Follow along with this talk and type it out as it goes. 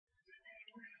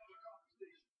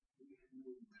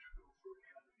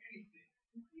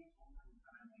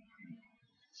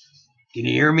Can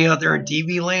you hear me out there in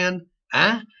TV land?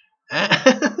 Huh?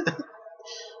 Huh?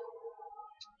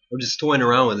 I'm just toying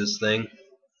around with this thing.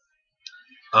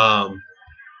 Um,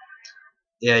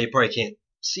 yeah, you probably can't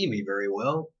see me very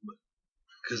well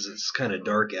because it's kind of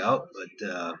dark out. But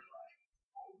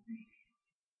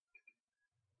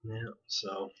yeah,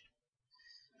 so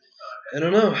I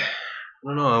don't know.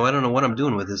 I don't know what I'm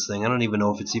doing with this thing. I don't even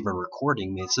know if it's even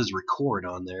recording me. It says record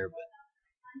on there, but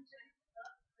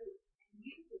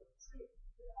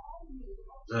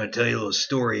I'm gonna tell you a little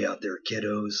story out there,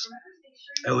 kiddos.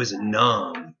 I was in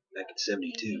Nam back in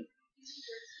 '72.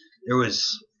 There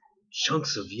was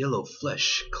chunks of yellow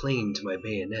flesh clinging to my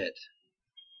bayonet.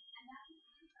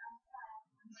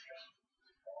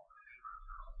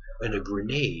 And a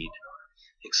grenade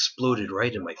exploded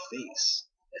right in my face.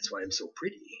 That's why I'm so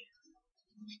pretty.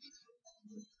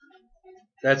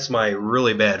 That's my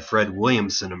really bad Fred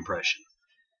Williamson impression.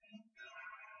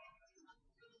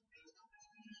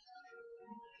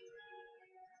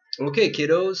 Okay,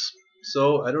 kiddos.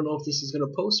 So I don't know if this is going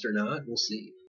to post or not. We'll see.